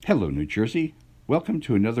Hello, New Jersey. Welcome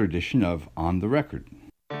to another edition of On the Record.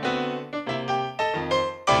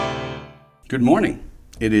 Good morning.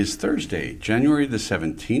 It is Thursday, January the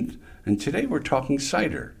 17th, and today we're talking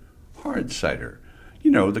cider, hard cider.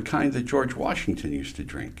 You know, the kind that George Washington used to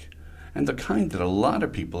drink, and the kind that a lot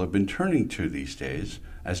of people have been turning to these days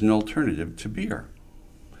as an alternative to beer.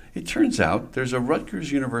 It turns out there's a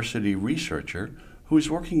Rutgers University researcher who is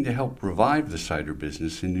working to help revive the cider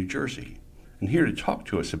business in New Jersey. And here to talk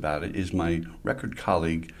to us about it is my Record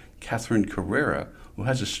colleague, Catherine Carrera, who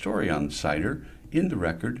has a story on cider in the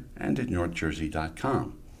Record and at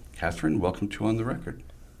NorthJersey.com. Catherine, welcome to On the Record.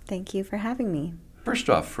 Thank you for having me. First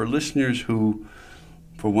off, for listeners who,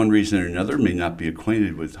 for one reason or another, may not be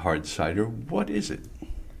acquainted with hard cider, what is it?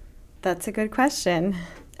 That's a good question.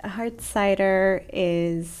 A hard cider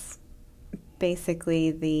is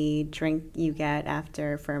basically the drink you get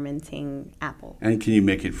after fermenting apple. And can you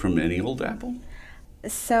make it from any old apple?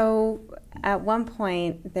 So at one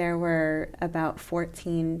point, there were about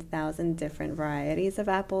 14,000 different varieties of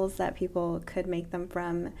apples that people could make them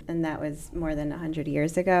from, and that was more than 100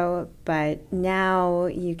 years ago. But now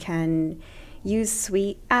you can use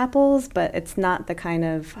sweet apples, but it's not the kind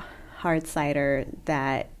of hard cider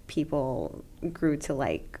that people grew to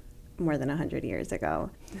like more than 100 years ago.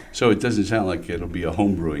 So it doesn't sound like it'll be a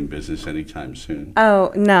home brewing business anytime soon.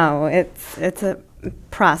 Oh, no, it's a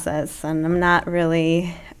process, and I'm not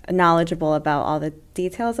really knowledgeable about all the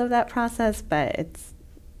details of that process, but it's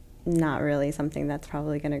not really something that's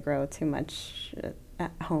probably going to grow too much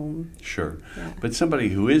at home. Sure. Yeah. But somebody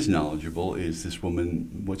who is knowledgeable is this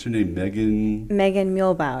woman, what's her name, Megan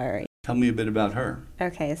Muehlbauer. Tell me a bit about her.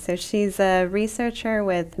 Okay, so she's a researcher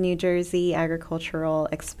with New Jersey Agricultural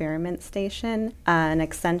Experiment Station, an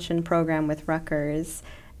extension program with Rutgers,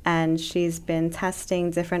 and she's been testing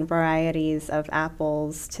different varieties of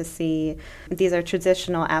apples to see. These are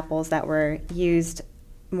traditional apples that were used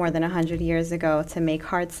more than 100 years ago to make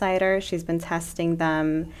hard cider. She's been testing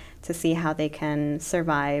them to see how they can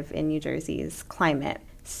survive in New Jersey's climate.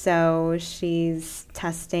 So she's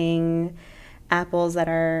testing apples that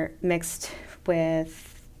are mixed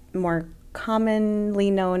with more commonly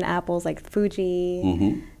known apples like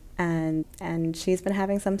Fuji, and she's been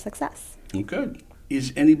having some success. Oh, good.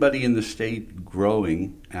 Is anybody in the state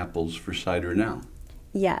growing apples for cider now?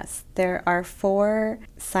 Yes, there are 4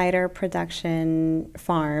 cider production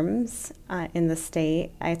farms in the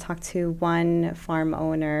state. I talked to one farm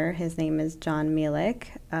owner. His name is John Mielik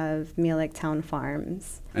of Mielik Town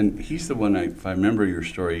Farms. And he's the one, if I remember your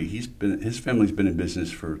story, his family's been in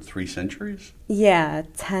business for 3 centuries? Yeah,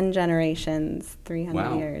 10 generations, 300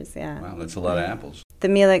 Wow. years, yeah. Wow, that's a lot of apples. The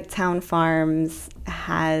Mielik Town Farms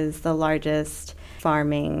has the largest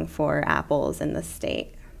farming for apples in the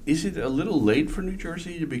state. Is it a little late for New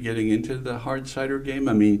Jersey to be getting into the hard cider game?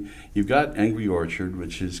 I mean, you've got Angry Orchard,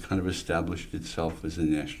 which has kind of established itself as a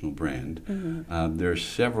national brand. There are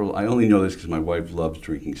several, I only know this because my wife loves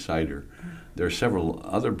drinking cider. There are several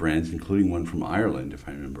other brands, including one from Ireland, if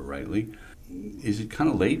I remember rightly. Is it kind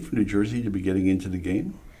of late for New Jersey to be getting into the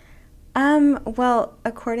game? Well,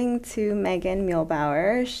 according to Megan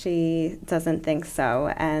Muehlbauer, she doesn't think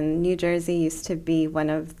so. And New Jersey used to be one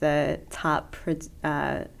of the top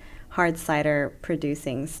hard cider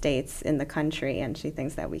producing states in the country, and she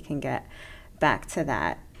thinks that we can get back to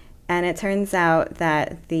that. And it turns out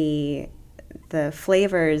that the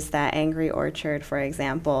flavors that Angry Orchard, for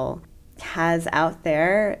example, has out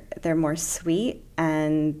there, they're more sweet,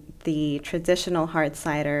 and the traditional hard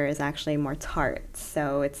cider is actually more tart.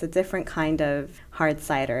 So it's a different kind of hard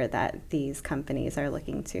cider that these companies are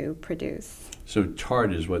looking to produce. So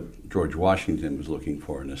tart is what George Washington was looking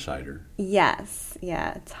for in a cider. Yes,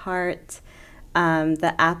 yeah, tart.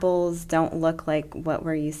 The apples don't look like what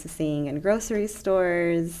we're used to seeing in grocery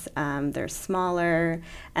stores. They're smaller,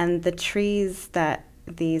 and the trees that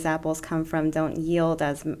these apples come from don't yield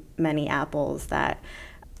as many apples that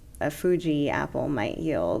a Fuji apple might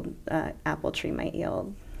yield, apple tree might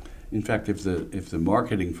yield. In fact, if the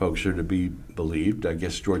marketing folks are to be believed, I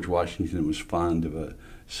guess George Washington was fond of a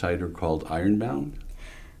cider called Ironbound.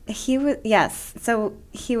 Yes. So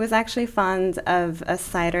he was actually fond of a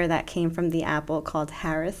cider that came from the apple called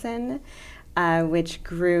Harrison, which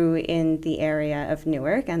grew in the area of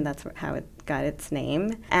Newark, and that's how it got its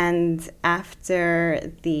name. And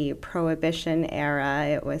after the Prohibition era,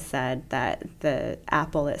 it was said that the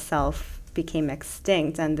apple itself became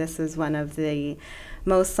extinct, and this is one of the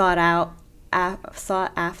most sought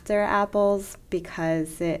after apples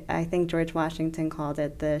because I think George Washington called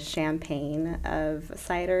it the champagne of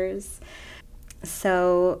ciders.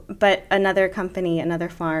 So, but another company, another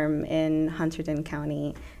farm in Hunterdon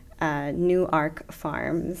County New Ark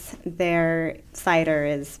Farms. Their cider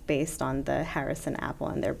is based on the Harrison apple,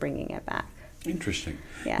 and they're bringing it back. Interesting.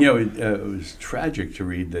 Yeah. It was tragic to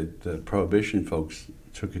read that the Prohibition folks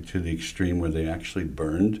took it to the extreme where they actually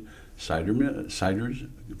burned cider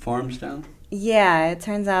farms down. Yeah, it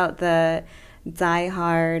turns out the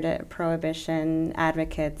diehard Prohibition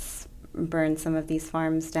advocates burned some of these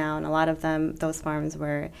farms down. A lot of those farms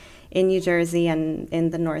were in New Jersey and in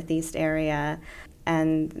the Northeast area.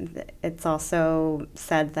 And it's also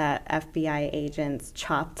said that FBI agents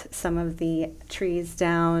chopped some of the trees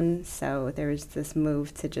down. So there's this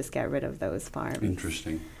move to just get rid of those farms.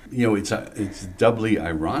 Interesting. It's doubly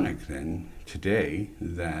ironic then today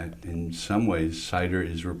that in some ways cider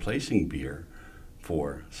is replacing beer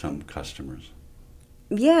for some customers.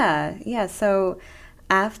 Yeah. So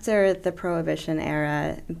after the Prohibition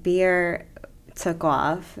era, beer took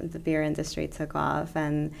off. The beer industry took off,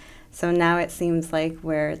 and so now it seems like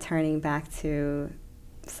we're turning back to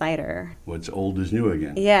cider. What's old is new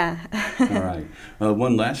again. Yeah. All right.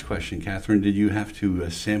 One last question, Catherine. Did you have to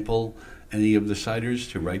sample any of the ciders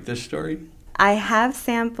to write this story? I have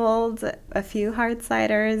sampled a few hard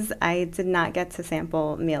ciders. I did not get to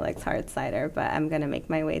sample Mielik's hard cider, but I'm going to make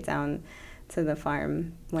my way down to the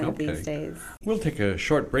farm one of these days. We'll take a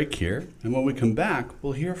short break here, and when we come back,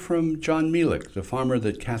 we'll hear from John Mielik, the farmer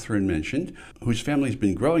that Catherine mentioned, whose family's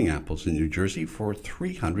been growing apples in New Jersey for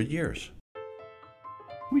 300 years.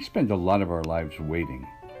 We spend a lot of our lives waiting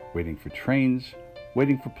for trains,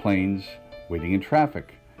 waiting for planes, waiting in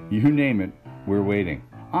traffic. You name it, we're waiting.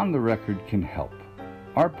 On the Record can help.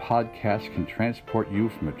 Our podcast can transport you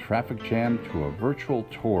from a traffic jam to a virtual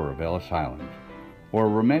tour of Ellis Island, or a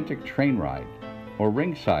romantic train ride, or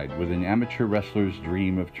ringside with an amateur wrestler's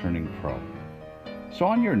dream of turning pro. So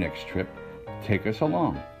on your next trip, take us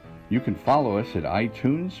along. You can follow us at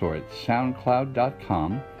iTunes or at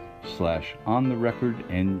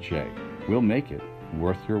soundcloud.com/ontherecordnj. We'll make it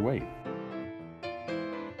worth your wait.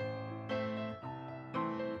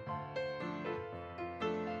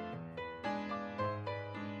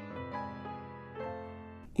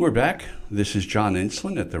 We're back. This is John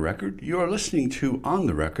Ensslin at The Record. You're listening to On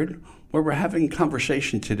The Record, where we're having a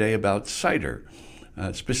conversation today about cider,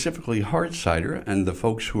 specifically hard cider, and the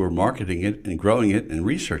folks who are marketing it and growing it and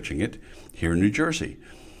researching it here in New Jersey.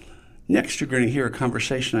 Next, you're going to hear a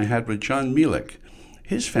conversation I had with John Mielik.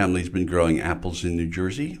 His family's been growing apples in New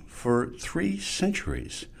Jersey for 3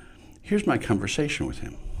 centuries. Here's my conversation with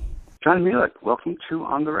him. John Mielik, welcome to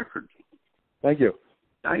On The Record. Thank you.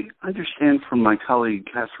 I understand from my colleague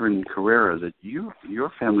Catherine Carrera that your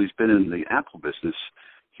family's been in the apple business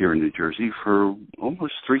here in New Jersey for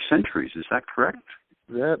almost 3 centuries. Is that correct?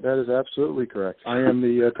 That is absolutely correct. I am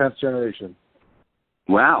the 10th generation.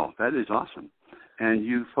 Wow, that is awesome. And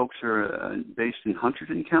you folks are based in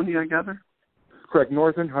Hunterdon County, I gather? Correct,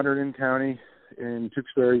 northern Hunterdon County in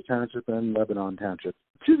Tewksbury Township and Lebanon Township.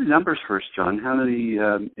 Do the numbers first, John. How many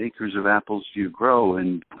acres of apples do you grow,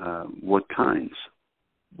 and what kinds?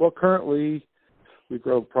 Well, currently we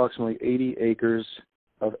grow approximately 80 acres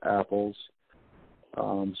of apples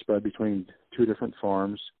spread between 2 different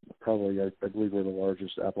farms. Probably, I believe we're the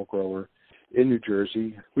largest apple grower in New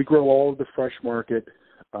Jersey. We grow all of the fresh market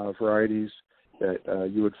varieties that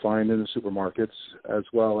you would find in the supermarkets, as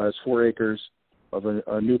well as 4 acres of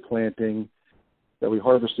a new planting that we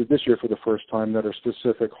harvested this year for the first time that are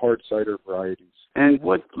specific hard cider varieties. And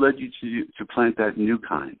what led you to plant that new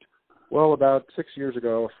kind? Well, about 6 years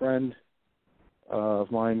ago, a friend of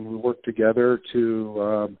mine, we worked together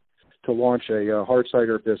to launch a hard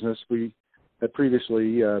cider business. We had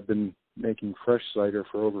previously been making fresh cider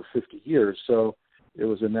for over 50 years, so it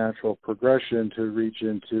was a natural progression to reach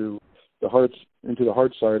into the hard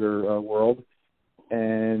cider world.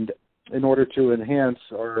 And in order to enhance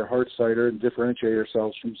our hard cider and differentiate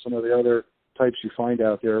ourselves from some of the other types you find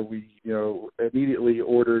out there, we immediately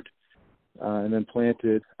ordered and then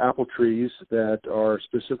planted apple trees that are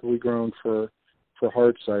specifically grown for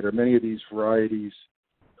hard cider. Many of these varieties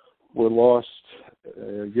were lost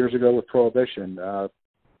years ago with Prohibition.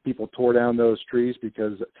 People tore down those trees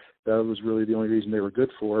because that was really the only reason they were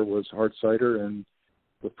good for was hard cider, and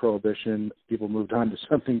with Prohibition, people moved on to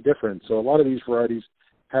something different. So a lot of these varieties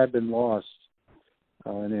had been lost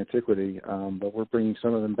in antiquity, but we're bringing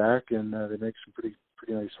some of them back, and they make some pretty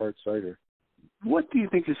nice hard cider. What do you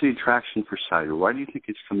think is the attraction for cider? Why do you think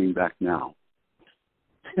it's coming back now?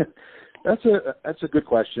 That's a good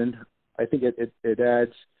question. I think it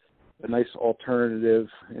adds a nice alternative,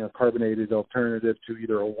 carbonated alternative to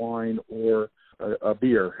either a wine or a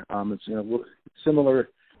beer. It's similar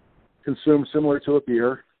to a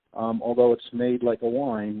beer, although it's made like a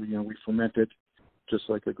wine. We ferment it just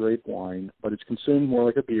like a grape wine, but it's consumed more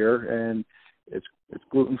like a beer, and it's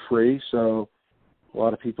gluten-free, so a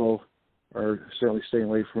lot of people are certainly staying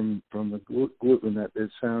away from the gluten that is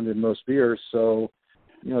found in most beers. So,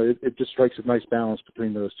 it just strikes a nice balance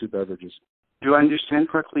between those two beverages. Do I understand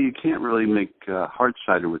correctly? You can't really make hard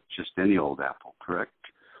cider with just any old apple, correct?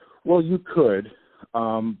 Well, you could,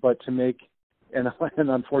 but to make, and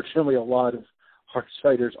unfortunately a lot of hard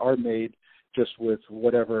ciders are made just with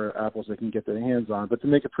whatever apples they can get their hands on. But to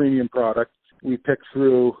make a premium product, we pick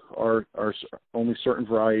through our only certain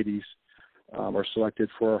varieties are selected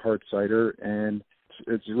for our hard cider, and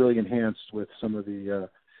it's really enhanced with some of these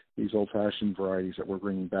old-fashioned varieties that we're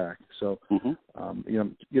bringing back. So,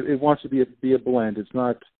 it wants to be a blend. It's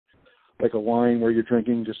not like a wine where you're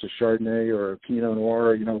drinking just a Chardonnay or a Pinot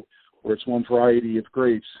Noir, where it's one variety of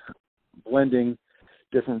grapes. Blending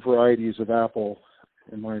different varieties of apple,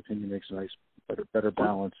 in my opinion, makes a nice, better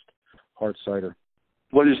balanced hard cider.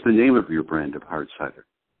 What is the name of your brand of hard cider?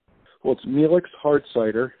 Well, it's Mealix Hard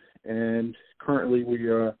Cider, and currently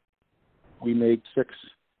we make 6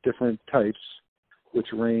 different types, which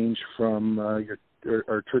range from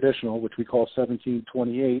our traditional, which we call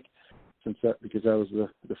 1728, because that was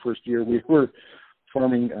the first year we were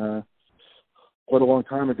farming quite a long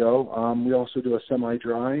time ago. We also do a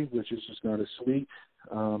semi-dry, which is just not as sweet.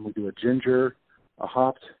 We do a ginger, a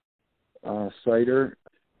hopped cider,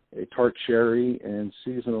 a tart cherry, and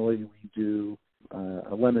seasonally we do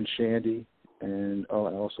a lemon shandy and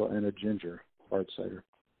a ginger hard cider.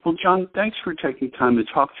 Well, John, thanks for taking time to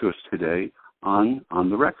talk to us today on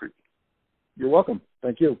the Record. You're welcome.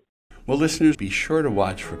 Thank you. Well, listeners, be sure to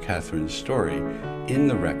watch for Catherine's story in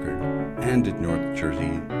The Record and at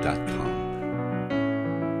NorthJersey.com.